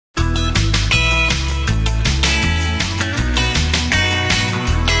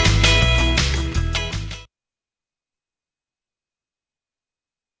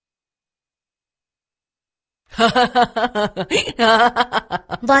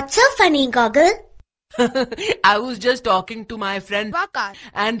What's so funny, Goggle? I was just talking to my friend Waka.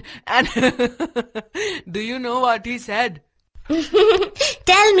 and do you know what he said?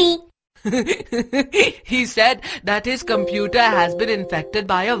 Tell me. He said that his computer has been infected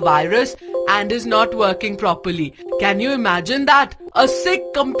by a virus and is not working properly. Can you imagine that? A sick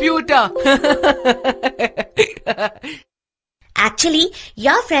computer! Actually,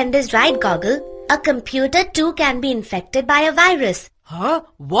 your friend is right, Goggle. A computer too can be infected by a virus. Huh?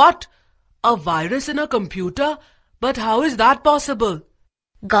 What? A virus in a computer? But how is that possible?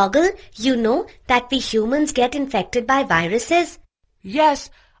 Goggle, you know that we humans get infected by viruses? Yes,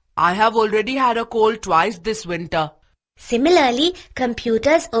 I have already had a cold twice this winter. Similarly,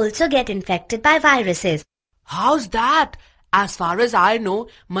 computers also get infected by viruses. How's that? As far as I know,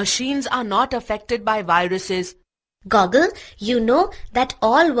 machines are not affected by viruses. Goggle, you know that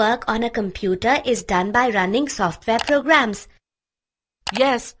all work on a computer is done by running software programs.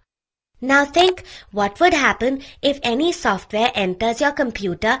 Yes. Now think, what would happen if any software enters your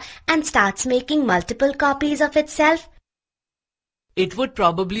computer and starts making multiple copies of itself? It would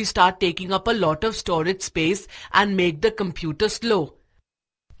probably start taking up a lot of storage space and make the computer slow.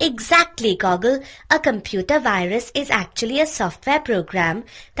 Exactly, Goggle. A computer virus is actually a software program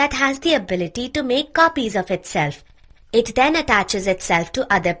that has the ability to make copies of itself. It then attaches itself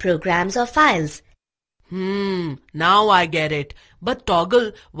to other programs or files. Now I get it. But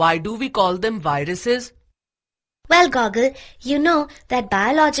Toggle, why do we call them viruses? Well, Goggle, you know that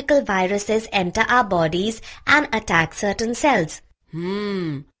biological viruses enter our bodies and attack certain cells.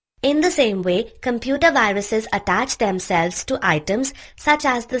 In the same way, computer viruses attach themselves to items such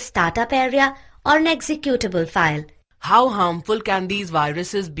as the startup area or an executable file. How harmful can these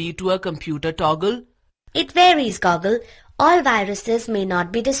viruses be to a computer, Toggle? It varies, Goggle. All viruses may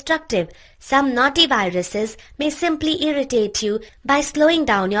not be destructive. Some naughty viruses may simply irritate you by slowing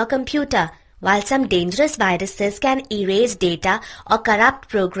down your computer, while some dangerous viruses can erase data or corrupt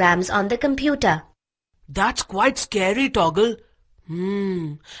programs on the computer. That's quite scary, Toggle.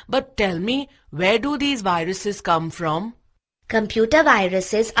 But tell me, where do these viruses come from? Computer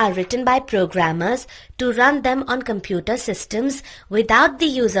viruses are written by programmers to run them on computer systems without the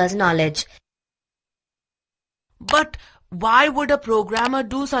user's knowledge. But why would a programmer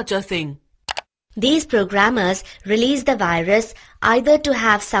do such a thing? These programmers release the virus either to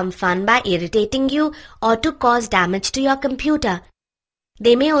have some fun by irritating you or to cause damage to your computer.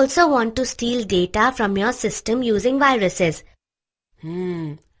 They may also want to steal data from your system using viruses.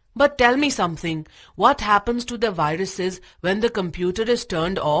 But tell me something. What happens to the viruses when the computer is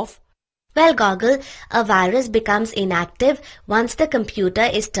turned off? Well, Goggle, a virus becomes inactive once the computer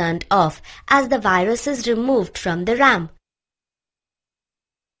is turned off, as the virus is removed from the RAM.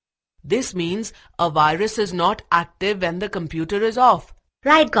 This means a virus is not active when the computer is off.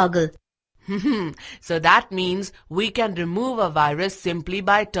 Right, Goggle. So that means we can remove a virus simply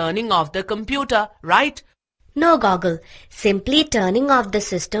by turning off the computer, right? No, Goggle. Simply turning off the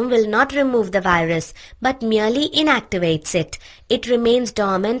system will not remove the virus, but merely inactivates it. It remains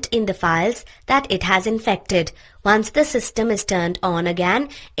dormant in the files that it has infected. Once the system is turned on again,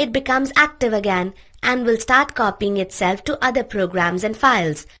 it becomes active again and will start copying itself to other programs and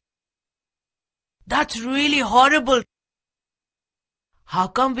files. That's really horrible. How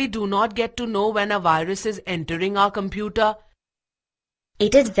come we do not get to know when a virus is entering our computer?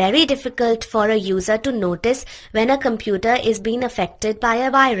 It is very difficult for a user to notice when a computer is being affected by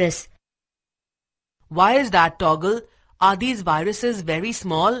a virus. Why is that, Toggle? Are these viruses very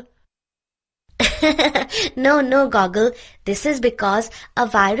small? No, Goggle. This is because a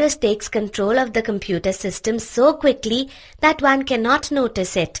virus takes control of the computer system so quickly that one cannot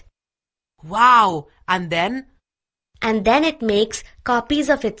notice it. Wow! And then? And then it makes copies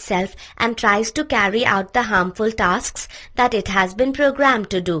of itself and tries to carry out the harmful tasks that it has been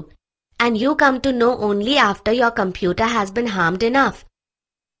programmed to do. And you come to know only after your computer has been harmed enough.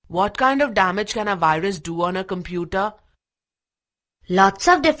 What kind of damage can a virus do on a computer? Lots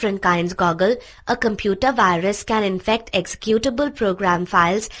of different kinds, Goggle. A computer virus can infect executable program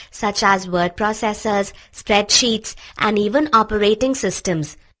files such as word processors, spreadsheets, and even operating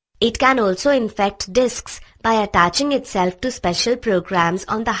systems. It can also infect disks by attaching itself to special programs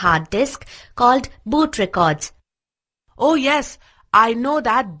on the hard disk called boot records. Oh yes, I know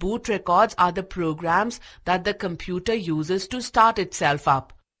that boot records are the programs that the computer uses to start itself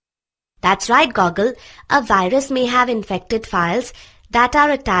up. That's right, Goggle. A virus may have infected files that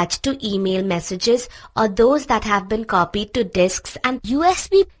are attached to email messages or those that have been copied to disks and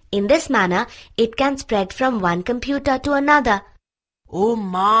USB. In this manner, it can spread from one computer to another. Oh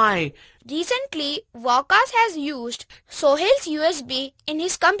my! Recently, Wakash has used Sohail's USB in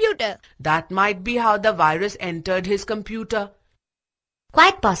his computer. That might be how the virus entered his computer.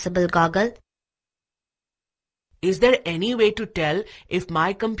 Quite possible, Goggle. Is there any way to tell if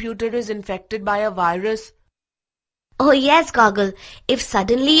my computer is infected by a virus? Oh yes, Goggle. If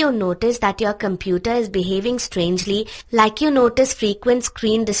suddenly you notice that your computer is behaving strangely, like you notice frequent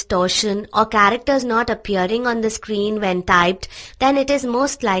screen distortion or characters not appearing on the screen when typed, then it is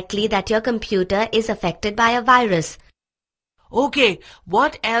most likely that your computer is affected by a virus. Okay,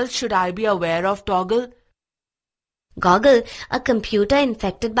 what else should I be aware of, Toggle? Goggle, a computer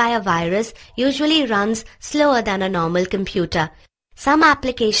infected by a virus usually runs slower than a normal computer. Some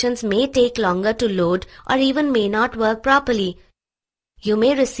applications may take longer to load or even may not work properly. You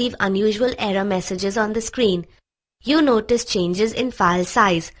may receive unusual error messages on the screen. You notice changes in file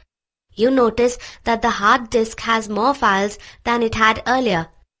size. You notice that the hard disk has more files than it had earlier.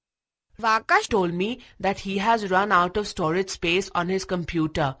 Wakash Told me that he has run out of storage space on his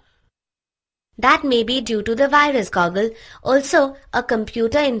computer. That may be due to the virus, Goggle. Also, a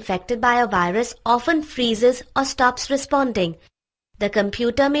computer infected by a virus often freezes or stops responding. The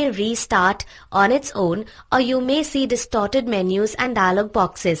computer may restart on its own, or you may see distorted menus and dialog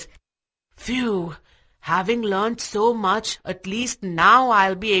boxes. Phew! Having learned so much, at least now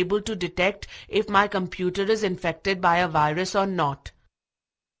I'll be able to detect if my computer is infected by a virus or not.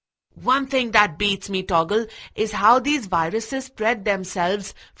 One thing that beats me, Toggle, is how these viruses spread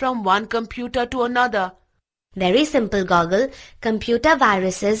themselves from one computer to another. Very simple, Goggle. Computer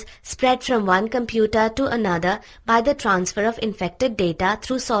viruses spread from one computer to another by the transfer of infected data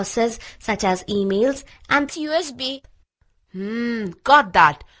through sources such as emails and USB. Got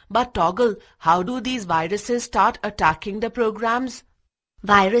that. But Toggle, how do these viruses start attacking the programs?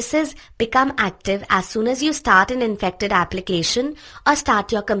 Viruses become active as soon as you start an infected application or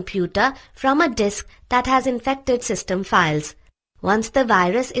start your computer from a disk that has infected system files. Once the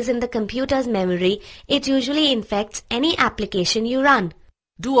virus is in the computer's memory, it usually infects any application you run.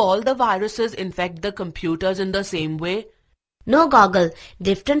 Do all the viruses infect the computers in the same way? No, Goggle.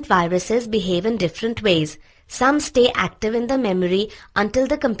 Different viruses behave in different ways. Some stay active in the memory until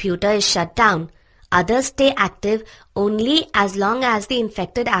the computer is shut down. Others stay active only as long as the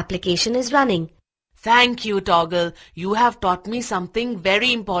infected application is running. Thank you, Toggle. You have taught me something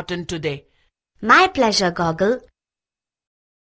very important today. My pleasure, Goggle.